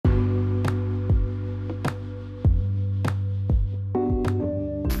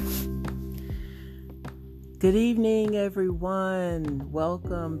Good evening, everyone.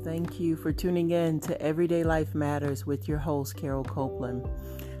 Welcome. Thank you for tuning in to Everyday Life Matters with your host, Carol Copeland.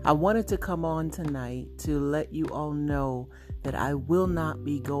 I wanted to come on tonight to let you all know that I will not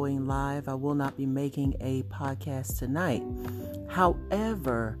be going live. I will not be making a podcast tonight.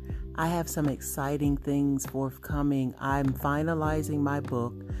 However, I have some exciting things forthcoming. I'm finalizing my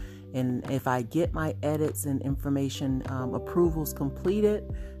book, and if I get my edits and information approvals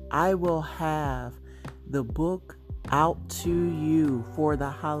completed, I will have the book out to you for the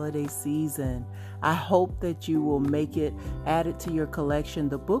holiday season. I hope that you will make it, add it to your collection.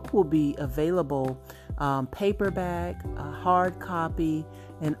 The book will be available paperback, hard copy,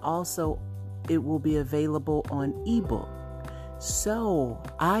 and also it will be available on ebook. So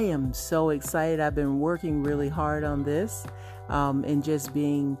I am so excited. I've been working really hard on this and just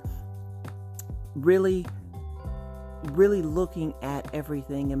being really looking at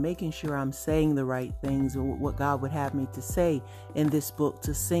everything and making sure I'm saying the right things and what God would have me to say in this book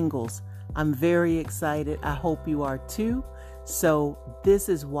to singles. I'm very excited. I hope you are too. So this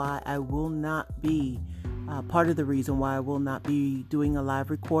is why I will not be part of the reason why I will not be doing a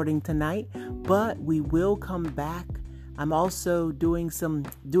live recording tonight, but we will come back. I'm also doing some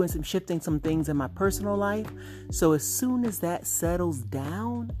shifting some things in my personal life. So as soon as that settles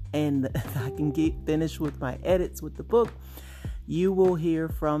down and I can get finished with my edits with the book, you will hear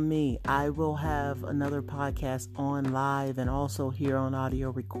from me. I will have another podcast on live and also here on audio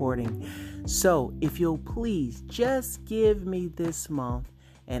recording. So if you'll please just give me this month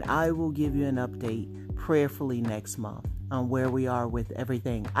and I will give you an update prayerfully next month on where we are with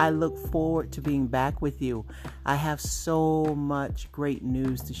everything. I look forward to being back with you. I have so much great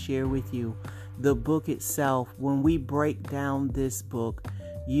news to share with you. The book itself, when we break down this book,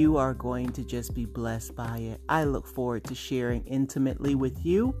 you are going to just be blessed by it. I look forward to sharing intimately with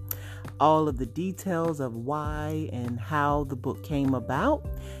you all of the details of why and how the book came about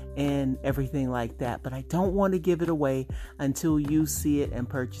and everything like that. But I don't want to give it away until you see it and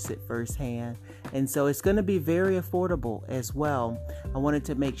purchase it firsthand. And so it's going to be very affordable as well. I wanted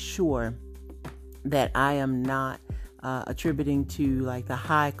to make sure that I am not attributing to like the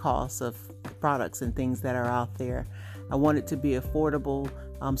high costs of products and things that are out there. I want it to be affordable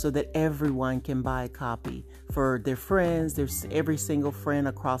so that everyone can buy a copy for their friends. There's every single friend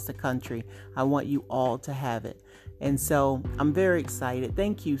across the country. I want you all to have it. And so I'm very excited.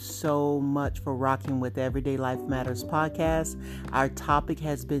 Thank you so much for rocking with Everyday Life Matters podcast. Our topic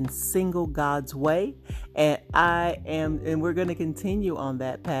has been Single God's Way, and we're going to continue on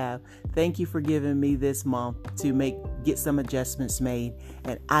that path. Thank you for giving me this month to get some adjustments made,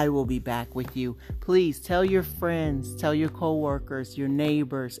 and I will be back with you. Please tell your friends, tell your coworkers, your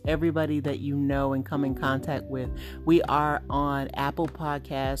neighbors, everybody that you know and come in contact with. We are on Apple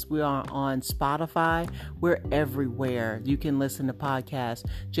Podcasts. We are on Spotify. We're everywhere. You can listen to podcasts.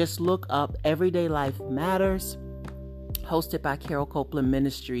 Just look up Everyday Life Matters, hosted by Carol Copeland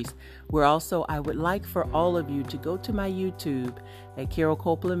Ministries. I would like for all of you to go to my YouTube at Carol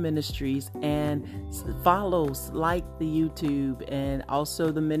Copeland Ministries and like the YouTube and also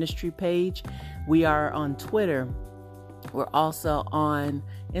the ministry page. We are on Twitter. We're also on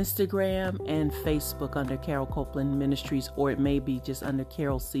Instagram and Facebook under Carol Copeland Ministries, or it may be just under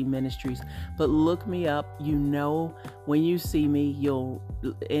Carol C Ministries. But look me up. You know, when you see me, you'll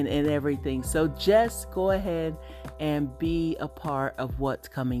and everything. So just go ahead and be a part of what's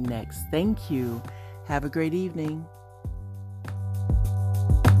coming next. Thank you. Have a great evening.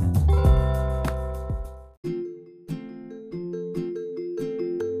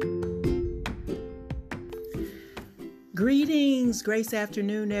 Greetings, grace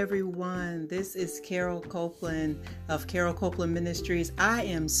afternoon, everyone. This is Carol Copeland of Carol Copeland Ministries. I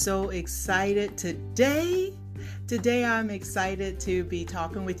am so excited today. Today, I'm excited to be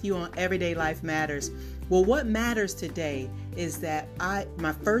talking with you on Everyday Life Matters. Well, what matters today is that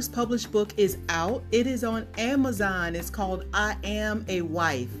my first published book is out. It is on Amazon. It's called I Am a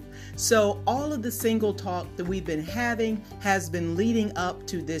Wife. So all of the single talk that we've been having has been leading up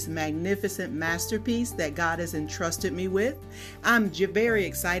to this magnificent masterpiece that God has entrusted me with. I'm very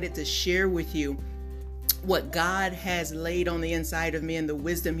excited to share with you what God has laid on the inside of me and the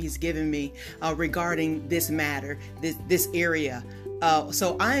wisdom He's given me regarding this matter, this area.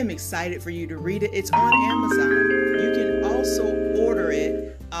 So I am excited for you to read it. It's on Amazon. You can also order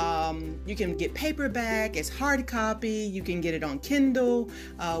it. You can get paperback, it's hard copy. You can get it on Kindle,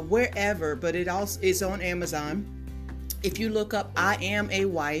 wherever, but it's on Amazon. If you look up I Am a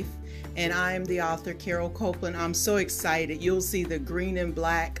Wife, and I am the author, Carol Copeland, I'm so excited. You'll see the green and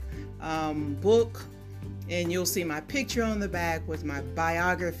black book. and you'll see my picture on the back with my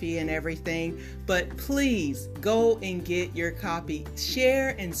biography and everything. But please go and get your copy.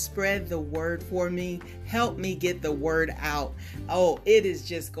 Share and spread the word for me. Help me get the word out. Oh, it is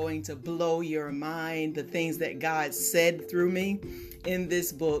just going to blow your mind, the things that God said through me in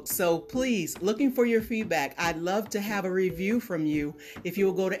this book. So please, looking for your feedback. I'd love to have a review from you. If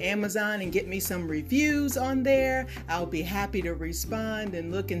you'll go to Amazon and get me some reviews on there, I'll be happy to respond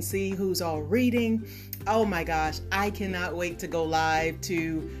and look and see who's all reading. Oh my gosh, I cannot wait to go live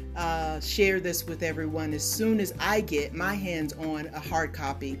to share this with everyone as soon as I get my hands on a hard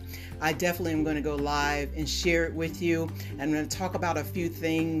copy. I definitely am going to go live and share it with you. I'm going to talk about a few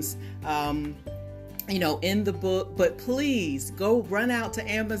things in the book, but please go run out to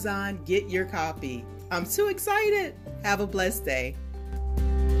Amazon, get your copy. I'm too excited. Have a blessed day.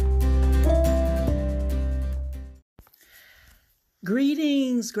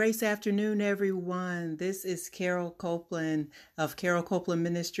 Greetings, grace afternoon, everyone. This is Carol Copeland of Carol Copeland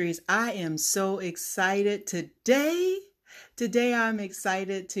Ministries. I am so excited today. Today, I'm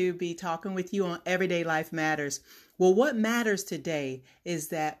excited to be talking with you on Everyday Life Matters. Well, what matters today is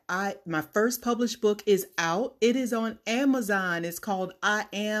that my first published book is out. It is on Amazon. It's called I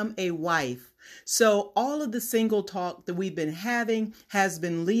Am a Wife. So all of the single talk that we've been having has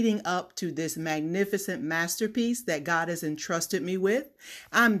been leading up to this magnificent masterpiece that God has entrusted me with.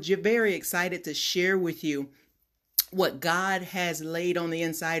 I'm very excited to share with you what God has laid on the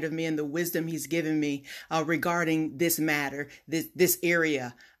inside of me and the wisdom He's given me regarding this matter, this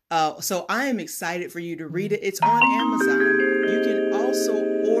area. So I am excited for you to read it. It's on Amazon. You can also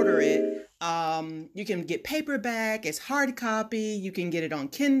order it. You can get paperback, it's hard copy. You can get it on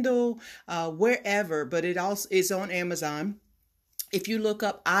Kindle, wherever, but it also is on Amazon. If you look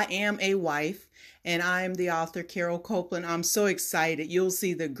up I Am a Wife, and I am the author, Carol Copeland, I'm so excited. You'll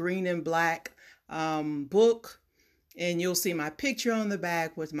see the green and black book. And you'll see my picture on the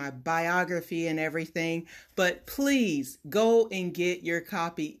back with my biography and everything. But please go and get your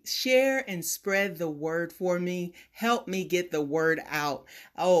copy. Share and spread the word for me. Help me get the word out.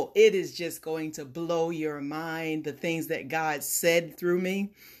 Oh, it is just going to blow your mind, the things that God said through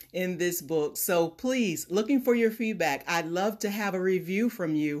me in this book. So please, looking for your feedback. I'd love to have a review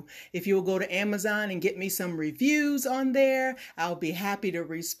from you. If you'll go to Amazon and get me some reviews on there, I'll be happy to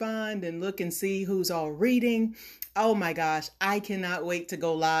respond and look and see who's all reading. Oh my gosh, I cannot wait to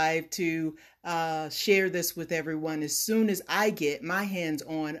go live to share this with everyone as soon as I get my hands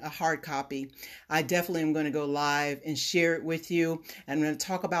on a hard copy. I definitely am going to go live and share it with you. I'm going to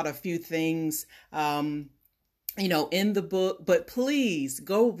talk about a few things in the book, but please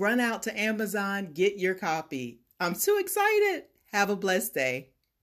go run out to Amazon, get your copy. I'm too excited. Have a blessed day.